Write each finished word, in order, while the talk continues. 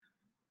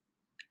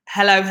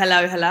Hello,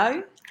 hello,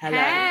 hello. Hello.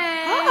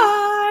 Hey.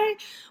 Hi.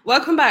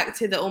 Welcome back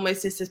to the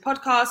Almost Sisters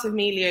podcast with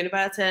me, Leona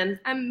Burton.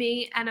 And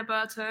me, Enna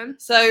Burton.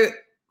 So,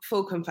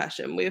 full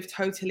confession, we've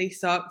totally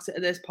sucked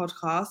at this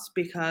podcast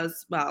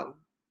because, well,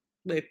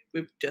 we've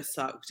just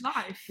sucked.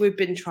 Life. We've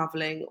been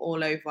travelling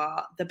all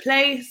over the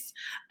place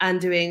and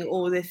doing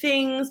all the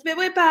things, but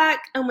we're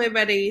back and we're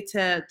ready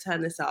to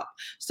turn this up.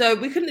 So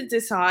we couldn't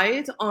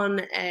decide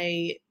on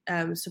a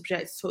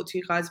subject to talk to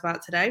you guys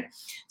about today.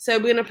 So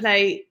we're going to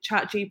play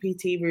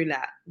ChatGPT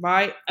roulette,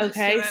 right?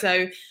 Okay,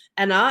 so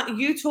Enna,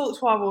 you talk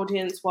to our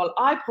audience while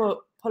I pull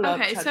up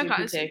ChatGPT. Okay, so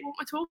guys, what am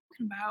I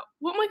talking about?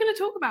 What am I going to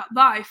talk about?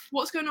 Life.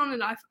 What's going on in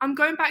life? I'm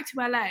going back to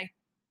LA.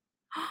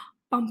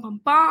 Bum, bum,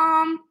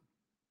 bum.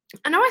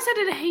 I know I said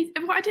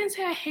I didn't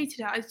say I hated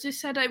it. I just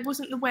said it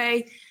wasn't the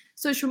way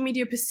social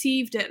media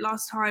perceived it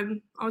last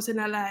time I was in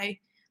LA.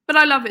 But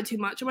I love it too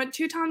much. I went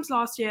 2 times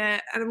last year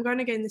and I'm going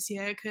again this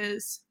year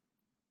because,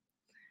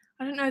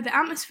 I don't know, the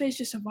atmosphere is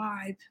just a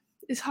vibe.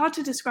 It's hard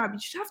to describe. You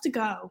just have to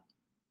go.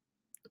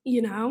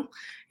 You know?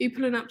 You're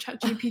pulling up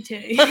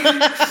ChatGPT.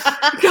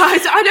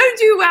 Guys, I don't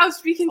do well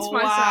speaking to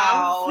myself.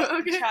 Wow.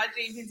 Okay.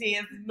 ChatGPT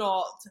is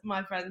not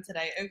my friend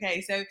today.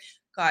 Okay, so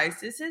guys,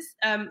 this is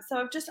so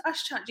I've just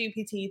asked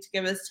ChatGPT to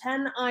give us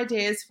 10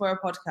 ideas for a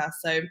podcast.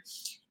 So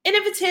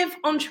innovative,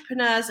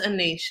 entrepreneurs, and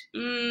niche.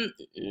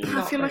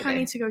 I feel like I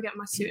need to go get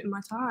my suit and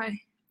my tie.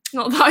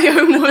 Not that I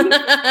own one.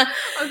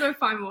 I'll go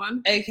find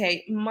one.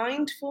 Okay,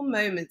 mindful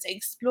moments,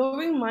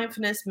 exploring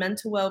mindfulness,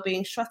 mental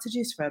well-being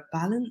strategies for a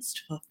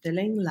balanced,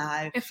 fulfilling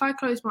life. If I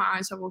close my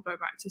eyes, I will go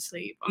back to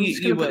sleep. I'm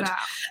just You gonna would. put that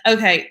out.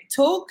 Okay,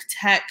 talk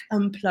tech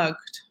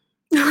unplugged.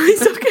 I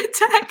suck at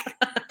tech.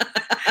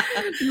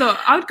 Look,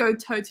 I would go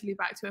totally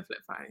back to a flip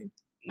phone.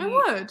 I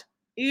would.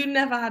 You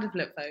never had a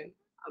flip phone.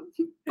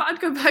 But I'd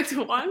go back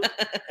to one.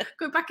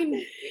 Go back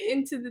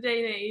into the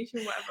day and age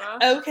and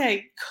whatever.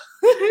 Okay.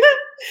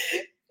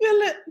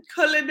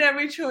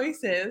 Culinary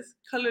choices.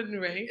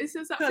 Culinary. Is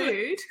that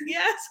food?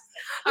 Yes.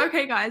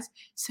 Okay, guys.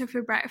 So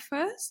for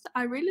breakfast,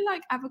 I really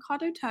like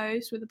avocado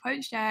toast with a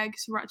poached egg,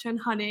 sriracha and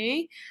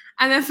honey.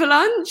 And then for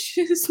lunch,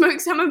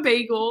 smoked salmon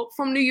bagel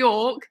from New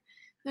York.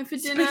 Then for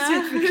dinner,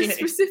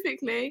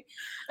 specifically,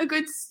 a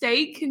good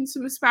steak and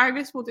some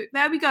asparagus will do.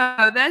 There we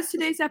go. There's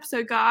today's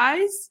episode,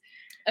 guys.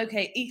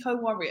 Okay, eco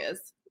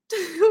warriors.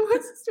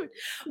 What's this doing?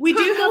 We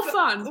do have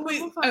fun.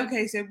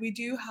 Okay, so we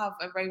do have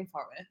a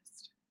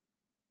rainforest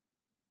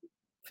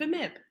for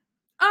Mib.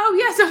 Oh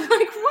yes, I'm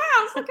like,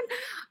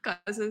 wow,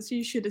 guys,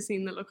 you should have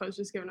seen the look I was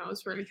just giving. I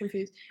was really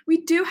confused.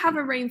 We do have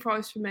a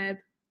rainforest for Mib.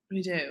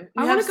 We do.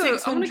 I want to go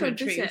visit. I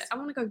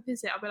want to go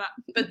visit. I'll be like,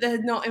 but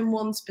they're not in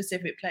one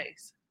specific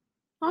place.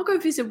 I'll go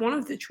visit one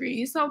of the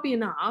trees. That'll be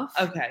enough.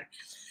 Okay.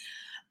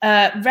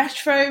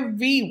 Retro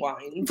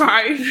rewind.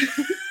 Right.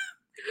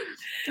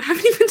 I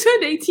haven't even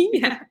turned 18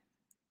 yet.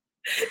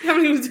 You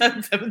haven't even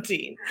turned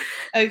 17.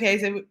 Okay,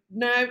 so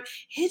no,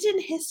 hidden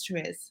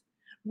histories.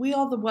 We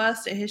are the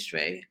worst at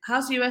history.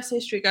 How's US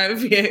history going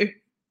for you?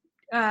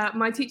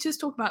 My teachers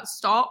talk about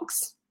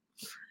stocks.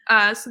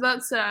 So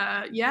that's,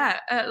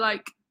 at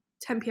like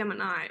 10 p.m. at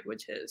night,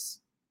 which is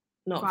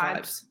not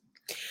vibes.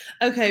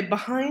 Okay,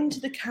 behind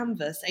the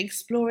canvas,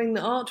 exploring the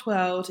art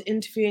world,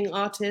 interviewing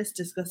artists,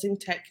 discussing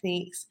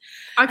techniques.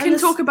 I can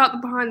talk about the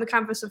behind the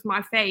canvas of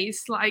my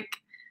face. Like,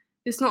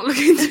 it's not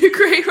looking too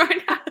great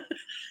right now.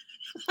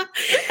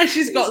 And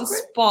she's got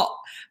spot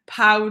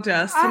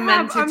powder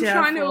cemented I'm to her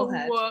trying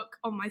forehead. To work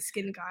on my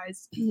skin,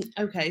 guys.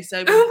 Okay,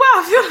 so... Oh,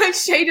 wow, I feel like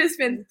shade has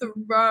been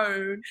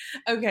thrown.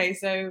 Okay,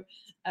 so...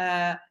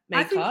 makeup.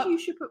 I think you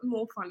should put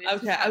more fun in.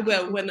 Okay, I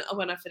will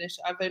when I finish.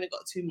 I've only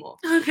got 2 more.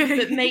 Okay.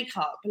 But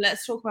makeup.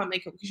 Let's talk about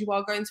makeup because you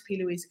are going to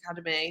P. Louise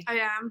Academy. I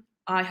am.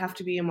 I have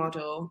to be a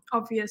model.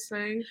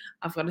 Obviously.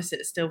 I've got to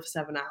sit still for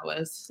 7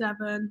 hours.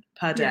 7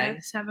 per day. Yeah,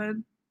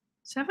 7.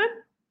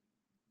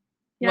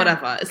 Yeah.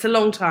 Whatever. It's a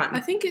long time. I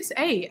think it's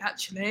 8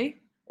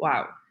 actually.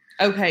 Wow.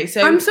 Okay,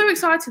 so I'm so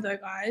excited though,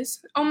 guys.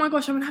 Oh my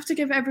gosh, I'm gonna have to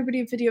give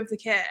everybody a video of the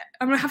kit.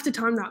 I'm gonna have to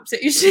time lapse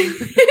it. You should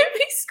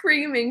be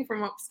screaming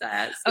from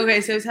upstairs.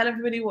 Okay, so tell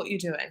everybody what you're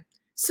doing.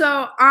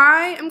 So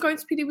I am going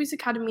to P. Louise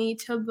Academy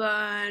to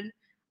learn,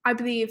 I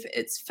believe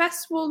it's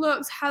festival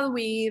looks,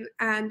 Halloween,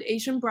 and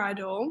Asian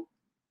bridal.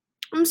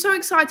 I'm so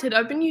excited.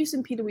 I've been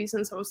using P. Louise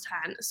since I was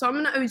 10, so I'm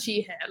an OG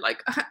here.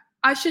 Like,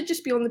 I should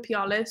just be on the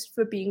PR list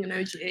for being an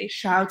OG.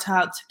 Shout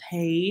out to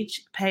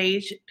Paige,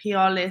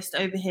 PR list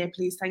over here,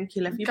 please. Thank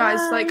you, love you. Guys,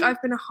 bye. Like,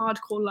 I've been a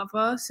hardcore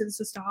lover since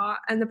the start,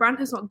 and the brand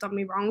has not done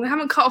me wrong. They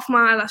haven't cut off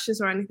my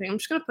eyelashes or anything. I'm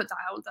just gonna put that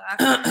out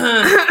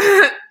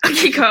there.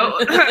 Okay, go.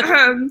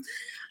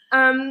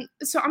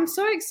 So I'm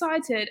so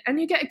excited, and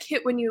you get a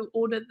kit when you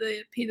order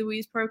the P.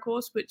 Louise Pro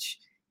course, which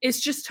is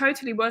just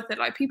totally worth it.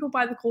 Like, people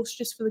buy the course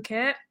just for the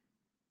kit.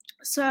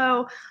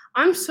 So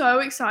I'm so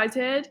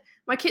excited.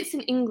 My kit's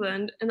in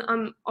England, and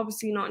I'm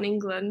obviously not in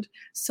England.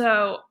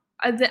 So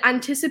the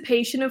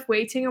anticipation of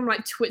waiting, I'm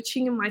like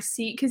twitching in my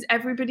seat because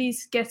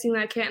everybody's getting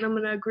their kit, and I'm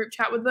in a group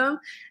chat with them,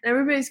 and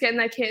everybody's getting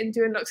their kit and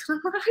doing looks. And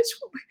I'm like, I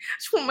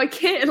just want my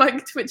kit,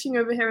 like twitching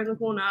over here in the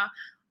corner.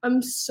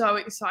 I'm so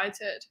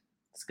excited.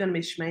 It's going to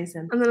be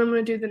amazing. And then I'm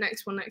going to do the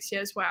next one next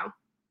year as well.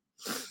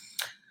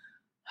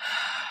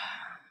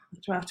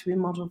 Do I have to be a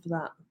model for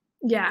that?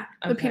 Yeah,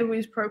 the Okay.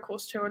 PW's Pro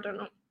course too. I don't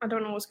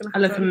know what's going to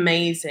I happen. look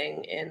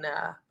amazing in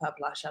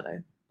purple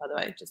eyeshadow, by the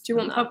way. Just do you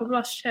want purple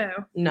blush too?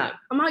 No.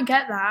 I might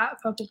get that,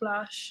 purple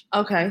blush.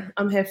 Okay,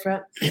 I'm here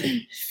for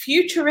it.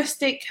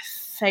 Futuristic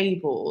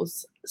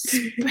fables.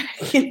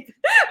 Please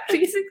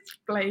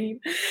explain.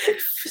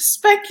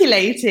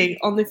 Speculating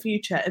on the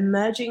future,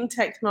 emerging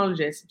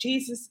technologies.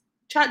 Jesus,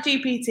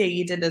 ChatGPT,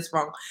 you did us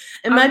wrong.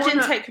 Emerging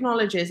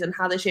technologies and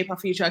how they shape our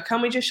future.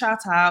 Can we just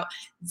shout out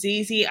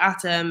ZZ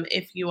Atom?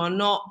 If you are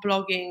not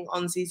blogging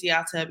on ZZ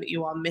Atom,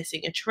 you are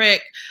missing a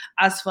trick.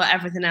 As for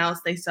everything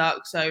else, they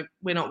suck, so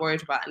we're not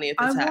worried about any of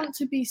the tech. I want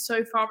to be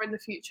so far in the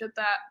future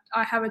that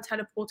I have a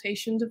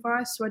teleportation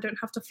device, so I don't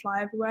have to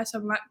fly everywhere. So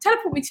I'm like,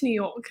 teleport me to New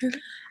York.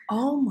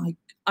 Oh my,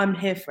 I'm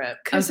here for it.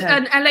 Because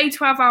an LA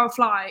 12-hour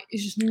flight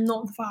is just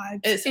not the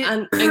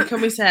vibe. And can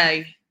we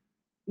say,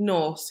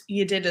 Norse,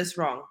 you did us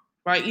wrong.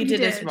 Right, you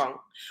did us wrong.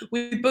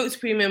 We booked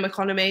premium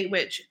economy,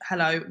 which,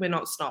 hello, we're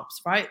not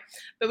snobs, right?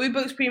 But we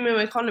booked premium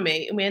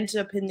economy, and we ended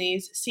up in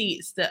these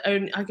seats that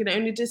I can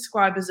only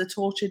describe as a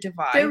torture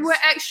device. They were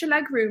extra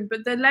leg room,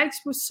 but the legs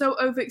were so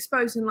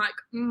overexposed, and like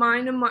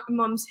mine and my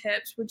mum's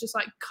hips were just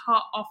like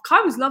cut off.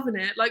 Kai was loving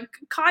it. Like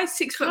Kai's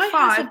 6'5".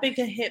 Kai has a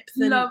bigger hip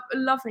than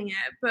loving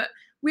it, but.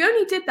 We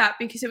only did that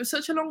because it was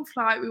such a long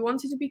flight. We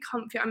wanted to be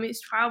comfy. I mean, it's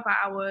 12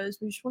 hours.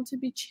 We just wanted to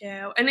be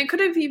chill. And it could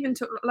have even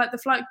took, like, the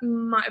flight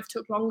might have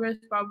took longer as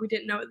well. We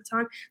didn't know at the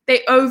time.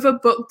 They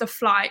overbooked the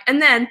flight.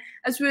 And then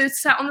as we were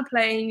sat on the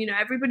plane, you know,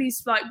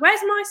 everybody's like,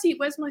 where's my seat?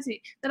 Where's my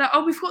seat? They're like,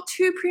 oh, we've got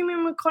 2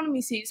 premium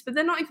economy seats, but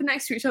they're not even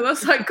next to each other. I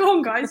was like, go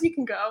on, guys, you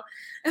can go.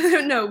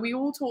 And no, we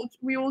all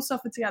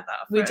suffered together.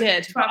 We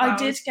did. But hours.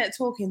 I did get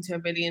talking to a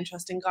really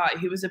interesting guy.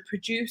 He was a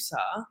producer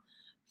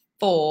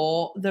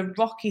for the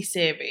Rocky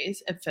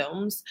series of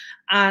films,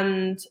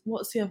 and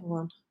what's the other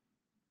one?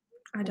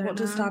 I don't know. What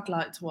does Dad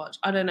like to watch?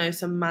 I don't know,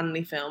 some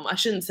manly film. I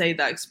shouldn't say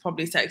that, it's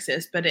probably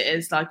sexist, but it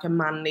is like a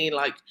manly,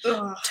 like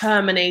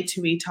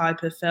Terminator-y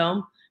type of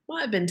film.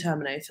 Might have been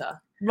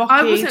Terminator.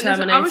 Rocky,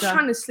 Terminator. I was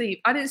trying to sleep.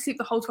 I didn't sleep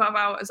the whole 12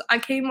 hours. I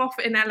came off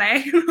in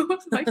LA. I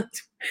was like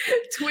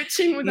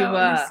twitching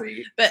without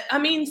sleep. But I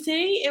mean,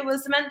 see, it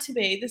was meant to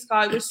be. This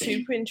guy was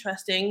super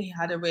interesting. He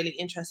had a really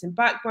interesting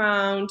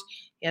background.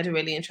 He had a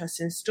really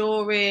interesting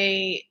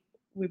story.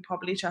 We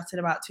probably chatted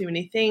about too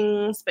many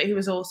things, but he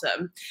was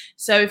awesome.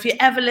 So if you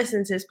ever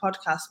listen to this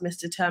podcast,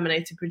 Mr.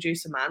 Terminator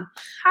Producer Man,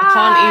 Hi. I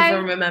can't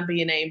even remember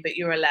your name, but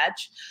you're a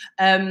ledge.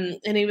 And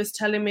he was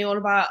telling me all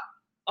about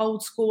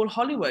old school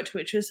Hollywood,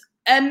 which was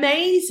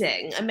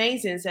amazing.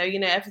 So, you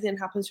know, everything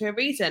happens for a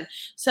reason.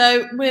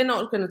 So we're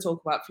not going to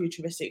talk about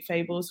futuristic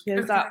fables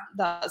because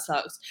that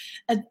sucks.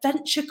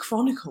 Adventure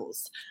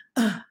Chronicles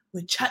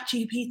with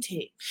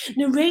ChatGPT,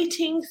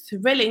 narrating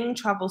thrilling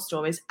travel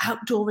stories,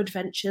 outdoor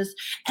adventures,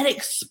 and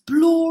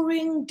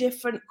exploring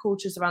different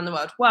cultures around the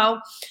world.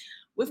 Well,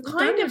 we've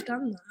kind of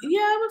done that.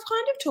 Yeah, we've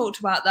kind of talked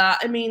about that.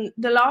 I mean,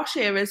 the last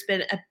year has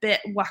been a bit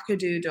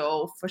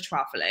wackadoodle for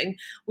traveling.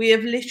 We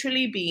have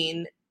literally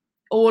been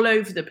all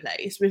over the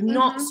place. We've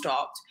not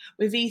stopped.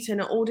 We've eaten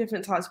at all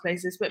different types of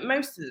places, but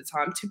most of the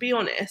time, to be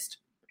honest,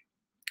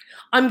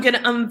 I'm going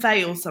to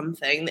unveil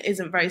something that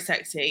isn't very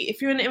sexy.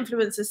 If you're an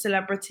influencer,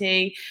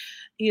 celebrity,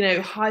 you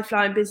know,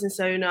 high-flying business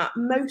owner,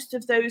 most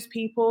of those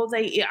people,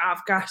 they eat out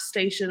of gas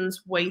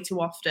stations way too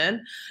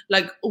often.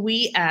 Like,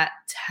 we ate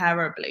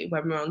terribly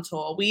when we were on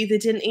tour. We either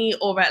didn't eat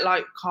or ate,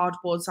 like,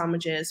 cardboard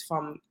sandwiches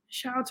from...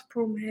 Shout out to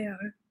prawn mayo.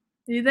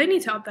 They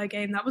need to up their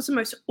game. That was the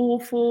most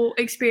awful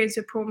experience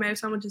of prawn mayo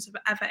sandwiches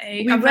I've ever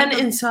ate. We went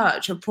in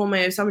search of prawn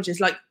mayo sandwiches.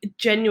 Like,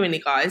 genuinely,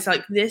 guys,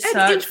 like, this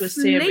search was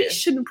serious.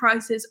 Inflation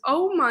prices.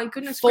 Oh my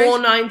goodness.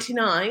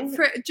 $4.99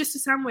 for just a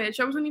sandwich.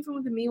 I wasn't even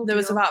with a meal. There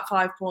was about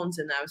 5 prawns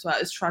in there as well.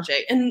 It was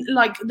tragic. And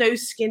like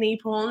those skinny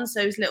prawns,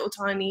 those little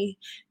tiny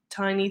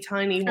ones.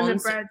 And the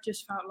bread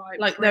just felt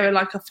like they were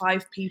like a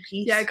 5p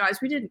piece. Yeah, guys,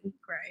 we didn't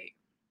eat great.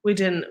 We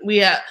didn't.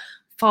 We ate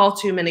far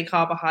too many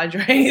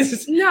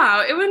carbohydrates.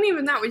 No, it wasn't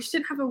even that. We just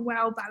didn't have a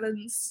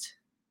well-balanced...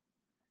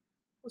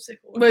 What's it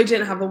called? We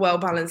didn't have a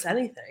well-balanced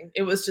anything.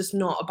 It was just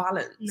not a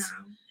balance. No.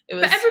 It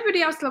was... But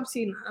everybody else loved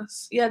seeing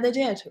us. Yeah, they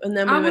did. And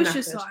then I was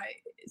just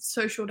like,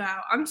 socialed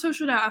out. I'm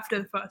socialed out after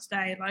the first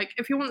day. Like,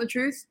 if you want the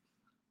truth,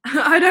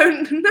 I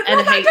don't...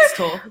 And hates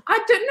tour. I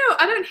don't know.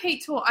 I don't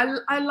hate tour.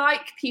 I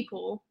like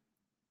people.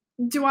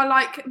 Do I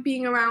like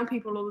being around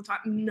people all the time?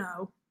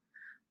 No.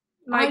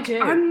 Like, I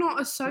do. I'm not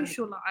a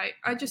socialite.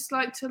 I just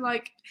like to,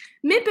 like...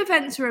 MIB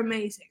events are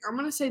amazing. I'm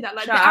going to say that.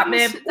 Like, the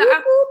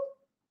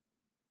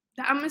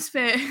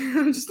atmosphere...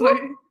 I'm just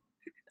like...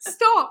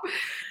 Stop.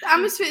 The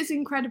atmosphere is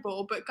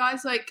incredible. But,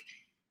 guys, like...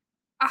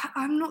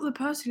 I'm not the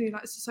person who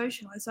likes to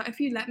socialise. Like, if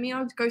you let me,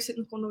 I would go sit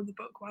in the corner of the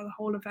book while the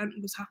whole event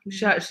was happening.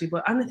 She actually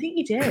would. And I think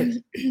you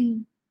did.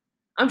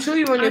 I'm sure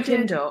you were on your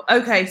Kindle.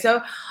 Okay,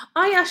 so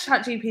I asked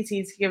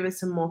ChatGPT to give us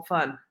some more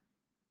fun.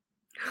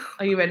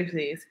 Are you ready for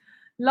these?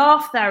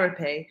 Laugh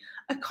therapy.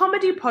 a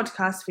comedy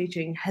podcast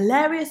featuring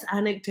hilarious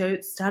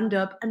anecdotes,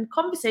 stand-up, and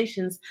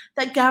conversations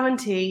that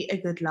guarantee a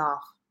good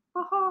laugh.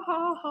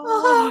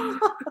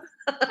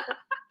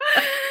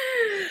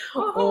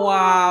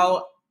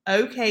 Wow.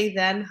 Okay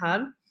then,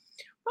 hun.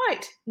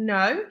 Right.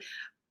 No.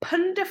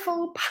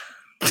 Punderful.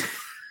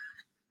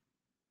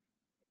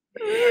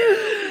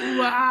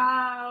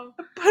 Wow.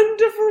 A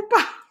punderful.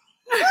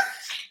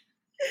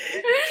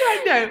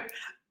 No.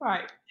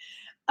 Right.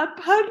 A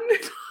pun.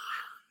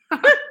 A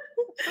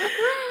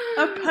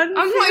pun.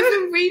 I'm not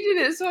even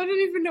reading it, so I don't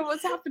even know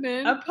what's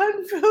happening. A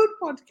pun-filled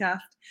podcast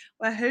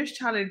where hosts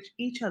challenge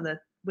each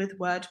other with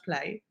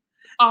wordplay.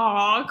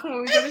 Oh, come on.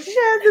 And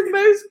share the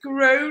most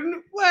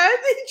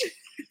grown-worthy.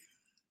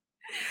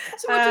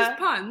 So what, just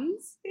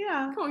puns?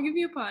 Yeah. Come on, give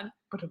me a pun.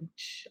 But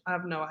I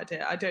have no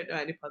idea. I don't know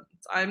any puns.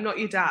 I'm not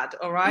your dad,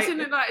 all right? Isn't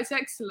it like it's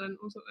excellent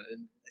or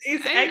something?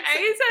 It's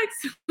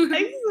excellent.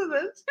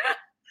 Excellent.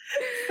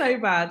 So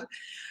bad.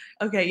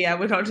 Okay, yeah,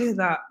 we're not doing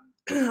that.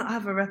 I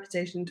have a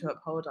reputation to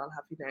uphold, I'll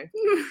have you know.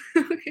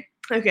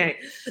 Okay.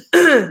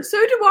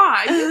 So do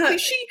I.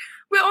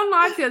 We're on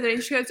live the other day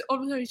and she goes, all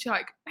of a sudden she's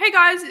like, hey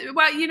guys,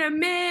 well, you know,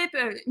 Mib,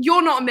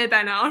 you're not a Mib,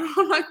 Enna. And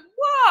I'm like,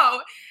 whoa.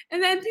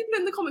 And then people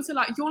in the comments are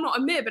like, you're not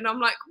a Mib. And I'm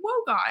like,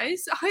 well,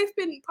 guys, I've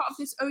been part of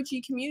this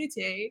OG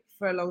community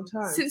for a long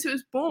time. Since it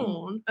was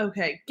born.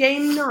 Okay.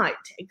 Game night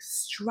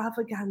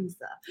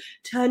extravaganza,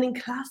 turning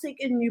classic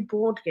and new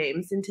board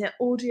games into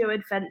audio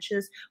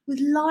adventures with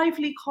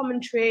lively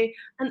commentary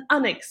and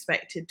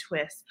unexpected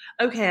twists.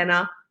 Okay,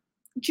 Enna.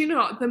 Do you know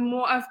what? The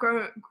more I've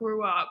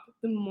grew up,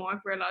 the more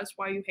I've realised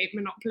why you hate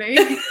Monopoly.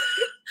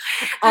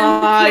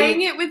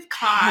 Playing it with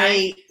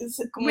Kai.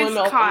 With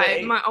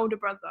Kai, my older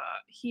brother,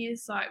 he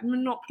is like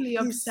Monopoly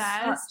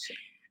obsessed.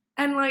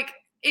 And like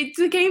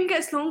the game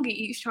gets longer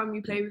each time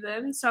you play with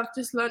him. So I've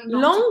just learned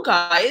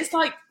longer. It's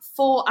like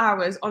 4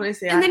 hours,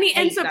 honestly. And then he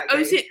ends up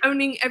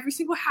owning every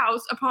single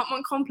house,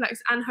 apartment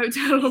complex, and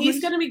hotel.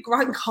 He's going to be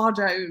Grant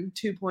Cardone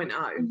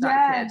 2.0.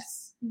 That kid.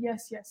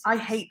 Yes. I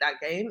hate that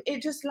game.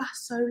 It just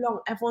lasts so long.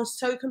 Everyone's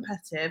so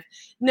competitive.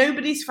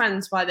 Nobody's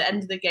friends by the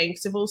end of the game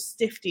because they've all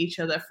stiffed each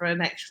other for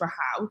an extra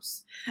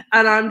house.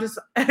 And I'm just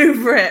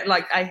over it.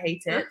 Like, I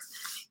hate it.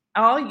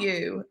 Are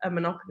you a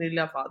Monopoly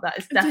lover? That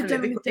is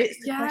definitely the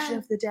question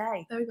of the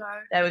day.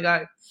 There we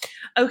go.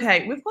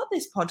 Okay, we've got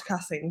this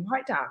podcast thing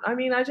right down. I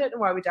mean, I don't know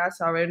why we doubt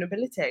our own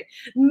ability.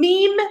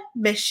 Meme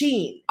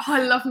machine. Oh,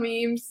 I love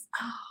memes.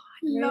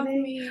 Love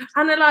memes.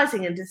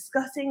 Analysing and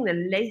discussing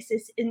the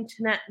latest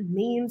internet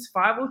memes,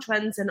 viral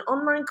trends, and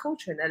online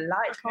culture in a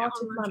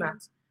light-hearted manner.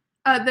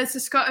 There's a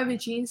skirt over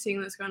jeans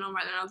thing that's going on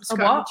right now.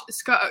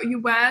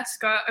 You wear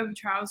skirt over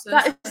trousers.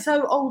 That is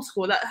so old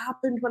school. That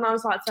happened when I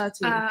was like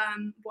 13.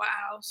 What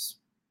else?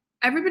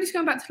 Everybody's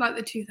going back to like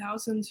the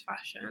 2000s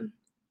fashion.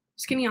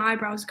 Skinny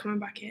eyebrows are coming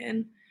back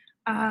in.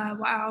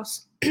 What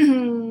else?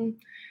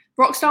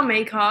 Rockstar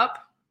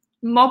makeup.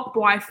 Mob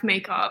wife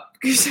makeup,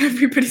 because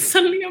everybody's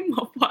suddenly a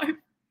mob wife.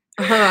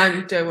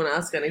 I don't want to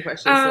ask any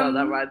questions about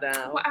that right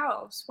now. What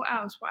else?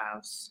 I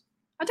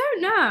don't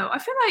know. I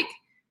feel like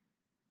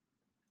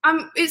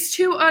it's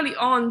too early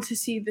on to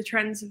see the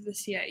trends of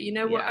this year. You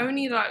know, we're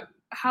only like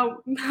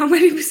how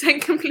many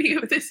 %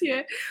 complete of this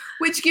year,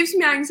 which gives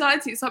me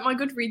anxiety. It's like my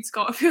Goodreads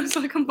score. It feels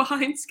like I'm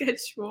behind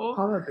schedule.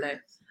 Probably.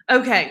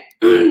 Okay.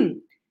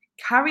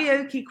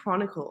 Karaoke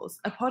Chronicles,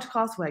 a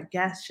podcast where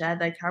guests share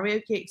their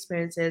karaoke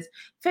experiences,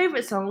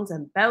 favourite songs,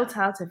 and belt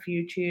out a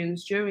few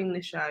tunes during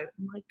the show.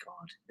 Oh my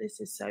god, this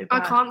is so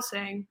bad. I can't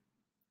sing.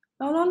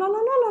 La la la la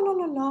la la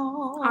la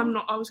la. I'm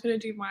not. I was gonna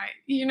do my.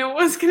 You know what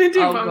I was gonna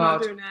do, but I'm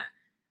not doing it.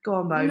 Go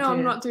on, Bo. No,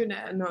 I'm not doing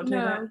it. Not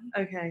doing it.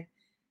 Okay.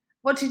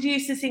 What did you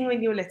used to sing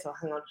when you were little?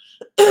 Hang on.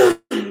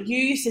 You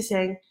used to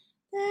sing.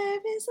 There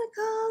is a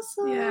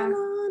castle on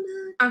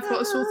a I've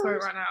got a sore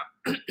throat right now.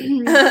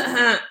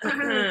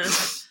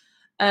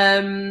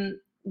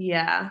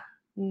 Yeah,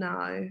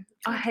 no.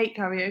 I hate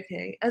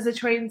karaoke. As a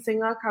trained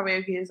singer,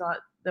 karaoke is like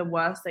the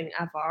worst thing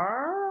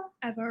ever.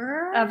 I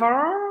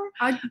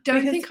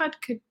don't think I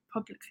could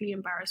publicly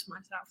embarrass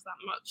myself that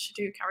much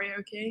to do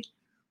karaoke.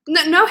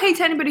 No hate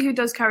to anybody who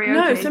does karaoke.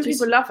 No, some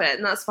people love it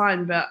and that's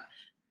fine, but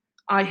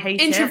I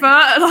hate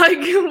introvert, it.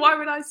 Like, why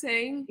would I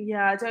sing?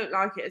 Yeah, I don't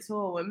like it at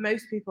all. And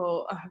most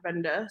people are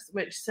horrendous,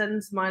 which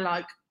sends my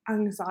like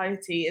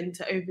anxiety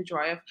into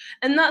overdrive.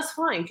 And that's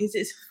fine because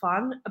it's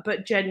fun,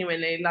 but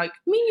genuinely, like,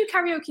 I mean, you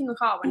karaoke in the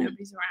car when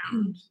nobody's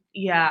around.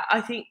 Yeah, I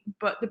think,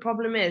 but the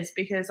problem is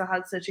because I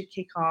had such a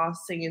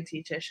kick-ass singing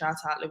teacher, shout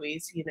out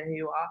Louise, you know who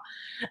you are.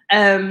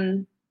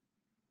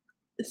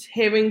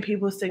 Hearing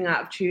people sing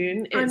out of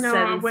tune, it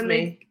sends when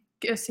me.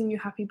 They sing you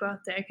happy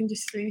birthday, I can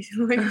just really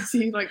like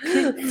see like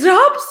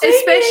stop singing!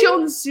 Especially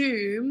on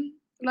Zoom,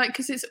 like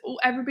because it's all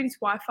everybody's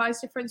Wi-Fi is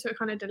different, so it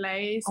kind of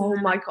delays. Oh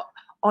my god!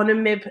 On a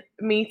MIB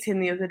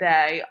meeting the other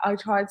day, I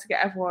tried to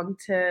get everyone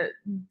to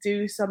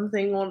do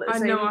something all at the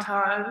same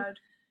time,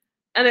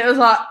 and it was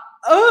like,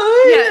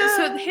 oh yeah.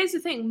 So here's the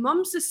thing: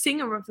 Mum's the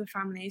singer of the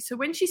family, so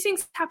when she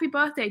sings happy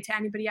birthday to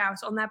anybody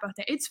else on their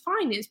birthday, it's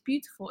fine, it's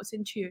beautiful, it's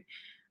in tune.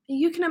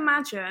 You can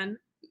imagine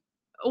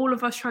all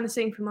of us trying to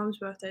sing for Mum's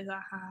birthday. Like,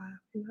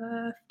 happy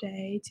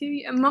birthday to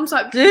you. And Mum's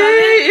like, Mum's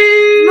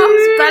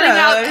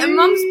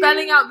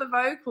belling out the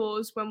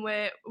vocals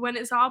when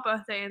it's our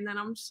birthday, and then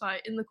I'm just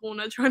like in the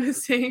corner trying to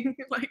sing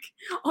like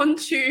on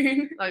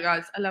tune. Like,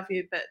 guys, I love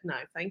you, but no,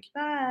 thank you,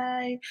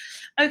 bye.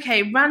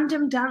 Okay,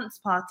 random dance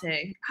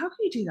party. How can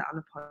you do that on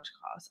a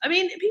podcast? I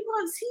mean, people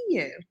can't see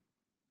you.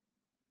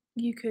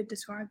 You could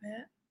describe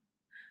it.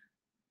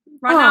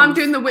 Right now, I'm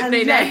doing the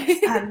Whitney Day.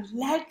 And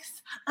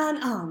legs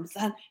and arms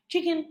and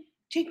chicken.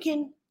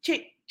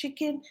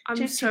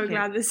 I'm so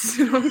glad this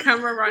isn't on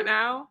camera right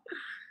now.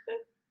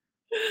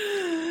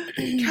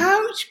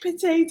 Couch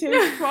Potato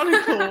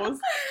Chronicles.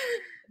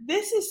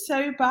 This is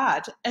so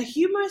bad. A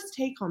humorous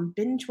take on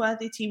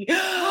binge-worthy TV.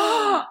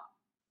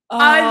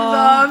 I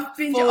love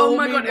binge. Oh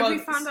my god! If we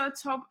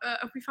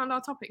found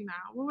our topic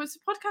now, well, the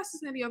podcast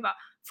is nearly over.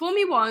 Fool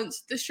Me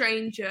Once, The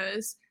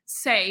Strangers,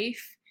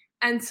 Safe,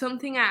 and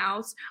something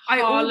else.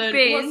 Harlan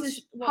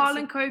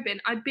Coben.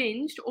 I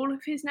binged all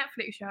of his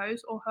Netflix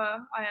shows, or her.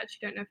 I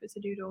actually don't know if it's a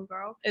dude or a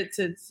girl. It's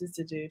a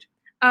dude.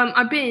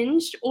 I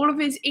binged all of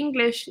his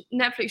English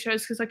Netflix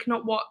shows because I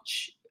cannot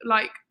watch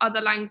like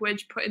other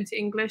language put into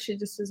English. It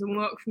just doesn't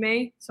work for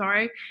me.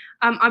 Sorry.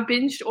 I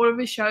binged all of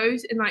his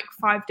shows in like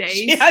 5 days.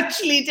 She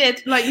actually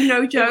did. Like,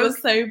 no joke. It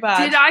was so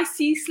bad. Did I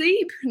see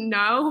Sleep?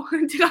 No.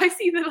 Did I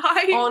see The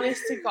Light?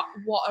 Honest to God,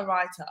 what a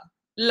writer.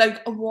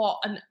 Like, what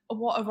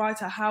a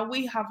writer. How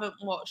we haven't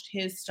watched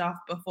his stuff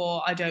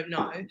before, I don't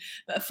know.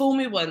 But Fool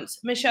Me Once,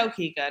 Michelle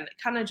Keegan,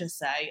 can I just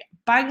say,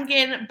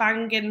 banging, lads.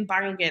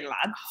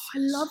 I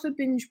love a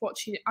binge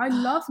watching. I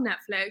love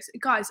Netflix.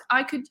 Guys,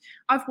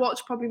 I've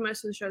watched probably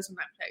most of the shows on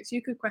Netflix.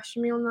 You could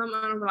question me on them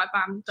and I'll be like,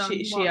 bam, done.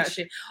 She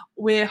actually,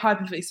 we're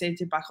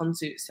hyperfixated back on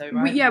Suits, so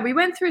right? We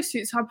went through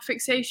Suits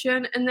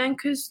hyperfixation, and then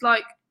because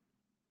like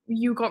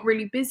you got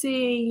really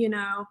busy, you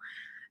know,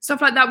 stuff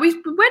like that. We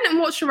went and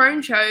watched our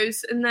own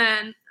shows, and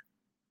then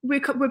we're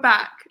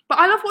back. But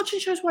I love watching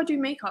shows where I do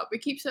makeup.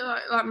 It keeps it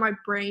like my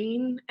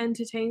brain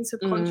entertained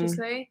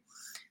subconsciously.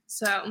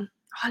 So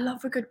I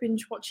love a good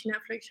binge watching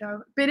Netflix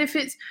show. But if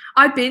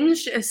I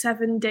binged a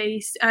 7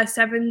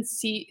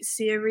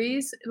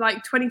 series,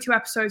 like 22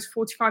 episodes,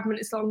 45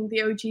 minutes long,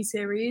 the OG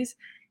series,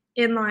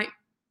 in like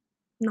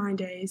 9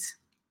 days.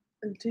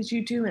 Did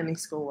you do any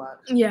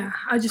schoolwork? Yeah,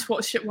 I just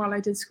watched it while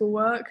I did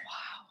schoolwork.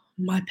 Wow.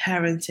 My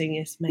parenting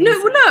is amazing. No,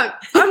 look,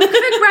 I'm going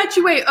to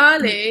graduate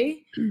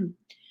early.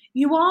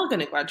 You are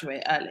going to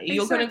graduate early. Exactly.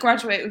 You're going to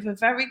graduate with a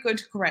very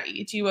good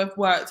grade. You have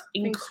worked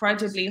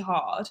incredibly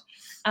hard.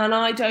 And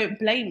I don't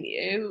blame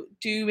you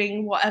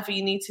doing whatever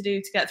you need to do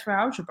to get through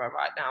algebra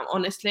right now,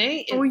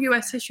 honestly. Or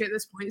US history at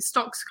this point.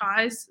 Stocks,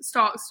 guys.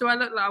 Stocks. Do I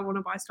look like I want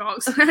to buy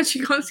stocks? I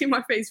actually can't see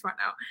my face right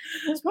now.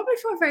 It's probably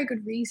for a very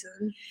good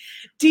reason.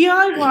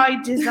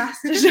 DIY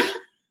disaster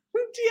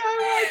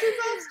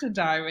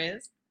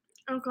diaries.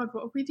 Oh God,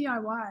 what have we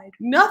DIY'd?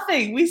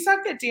 Nothing. We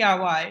suck at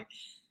DIY.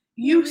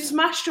 You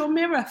smashed your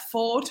mirror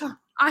 4 times.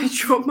 I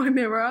dropped my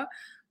mirror.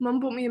 Mum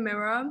bought me a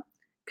mirror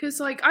because,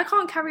 like, I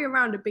can't carry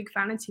around a big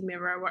vanity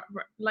mirror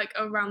like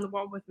around the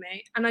world with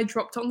me. And I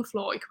dropped it on the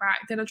floor. It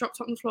cracked. Then I dropped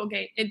it on the floor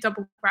again. It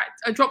double cracked.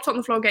 I dropped it on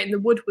the floor again. The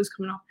wood was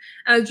coming off,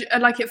 and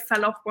it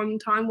fell off one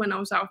time when I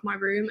was out of my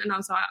room. And I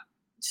was like,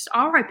 just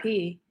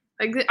R.I.P.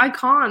 Like, I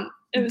can't.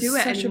 It was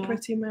such anymore. A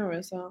pretty mirror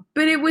as well.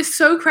 But it was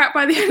so crap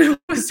by the end.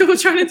 I was still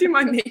trying to do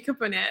my makeup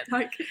on it.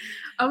 Like,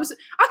 I could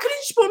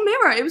have just bought a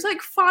mirror. It was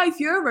like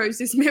 €5,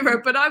 this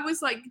mirror. But I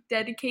was like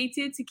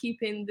dedicated to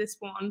keeping this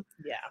one.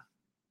 Yeah.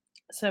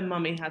 So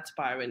mummy had to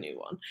buy her a new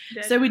one.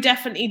 So we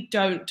definitely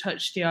don't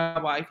touch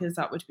DIY because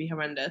that would be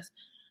horrendous.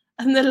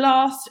 And the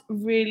last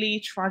really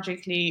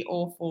tragically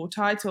awful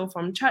title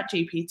from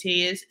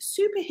ChatGPT is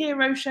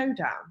Superhero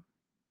Showdown.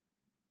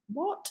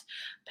 What?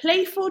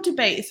 Playful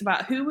debates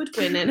about who would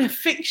win in a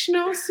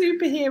fictional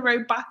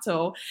superhero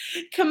battle,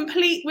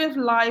 complete with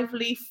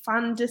lively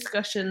fan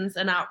discussions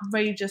and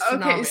outrageous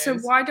scenarios. Okay, so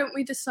why don't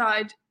we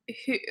decide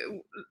who...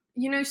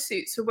 You know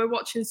Suits, so we're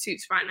watching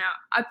Suits right now.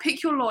 I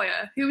pick your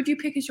lawyer. Who would you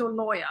pick as your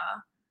lawyer?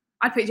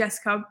 I'd pick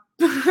Jessica.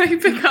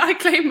 I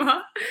claim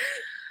her.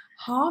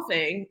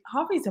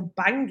 Harvey's a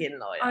banging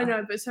lawyer. I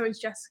know, but so is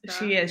Jessica.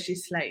 She is. She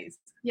slays.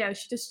 Yeah,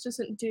 she just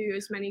doesn't do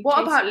as many What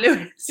cases. about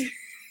Lewis?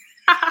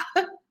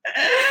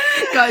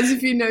 Guys,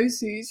 if you know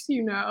Suits,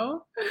 you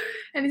know.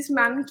 And it's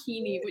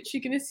mankini, which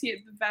you're going to see at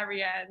the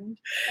very end.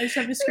 I just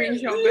have a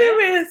screenshot of it.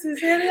 Lewis is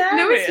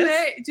hilarious.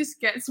 Lewis just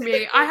gets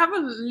me. I have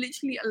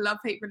literally a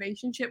love-hate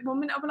relationship.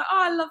 One minute I'll be like,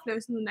 oh, I love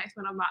Lewis. And the next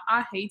one I'm like,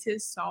 I hate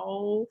his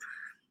soul.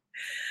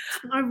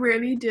 I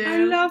really do. I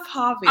love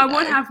Harvey. I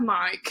won't have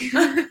Mike.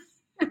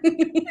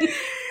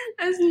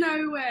 There's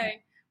no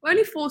way. We're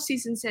only 4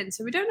 seasons in,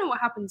 so we don't know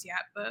what happens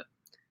yet, but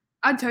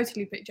I'd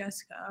totally pick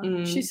Jessica.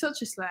 She's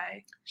such a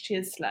slay. She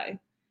is slay.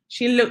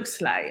 She looks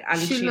slay,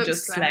 and she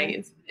just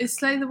slays. Is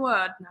slay the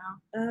word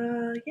now?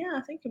 Yeah,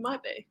 I think it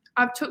might be.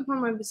 I've took my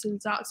members to the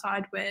dark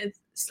side with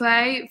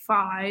slay,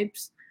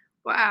 vibes.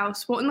 What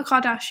else? What in the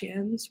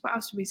Kardashians? What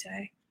else do we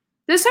say?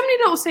 There's so many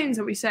little things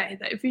that we say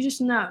that if you just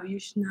know, you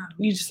just know.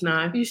 You just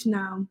know. You just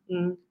know.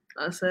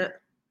 That's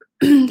it.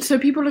 So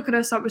people look at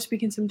us like we're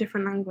speaking some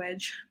different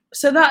language.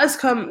 So that has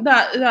come.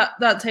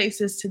 That takes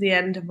us to the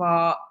end of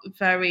our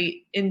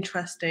very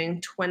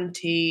interesting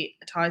 20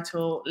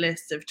 title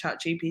list of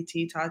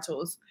ChatGPT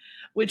titles,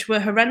 which were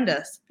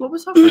horrendous. What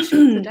was our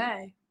question of the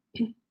day?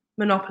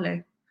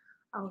 Monopoly.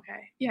 Oh,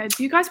 okay. Yeah.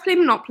 Do you guys play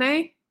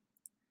Monopoly?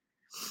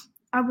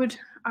 I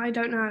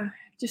don't know.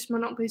 Just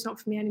Monopoly's not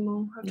for me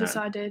anymore. I've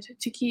decided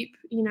to keep,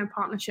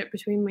 partnership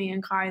between me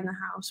and Kai in the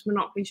house.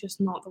 Monopoly's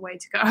just not the way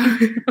to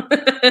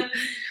go.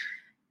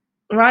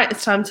 Right,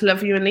 it's time to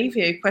love you and leave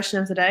you.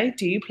 Question of the day: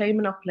 do you play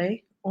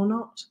Monopoly or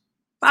not?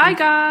 Bye,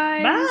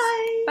 guys.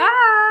 Bye.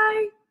 Bye.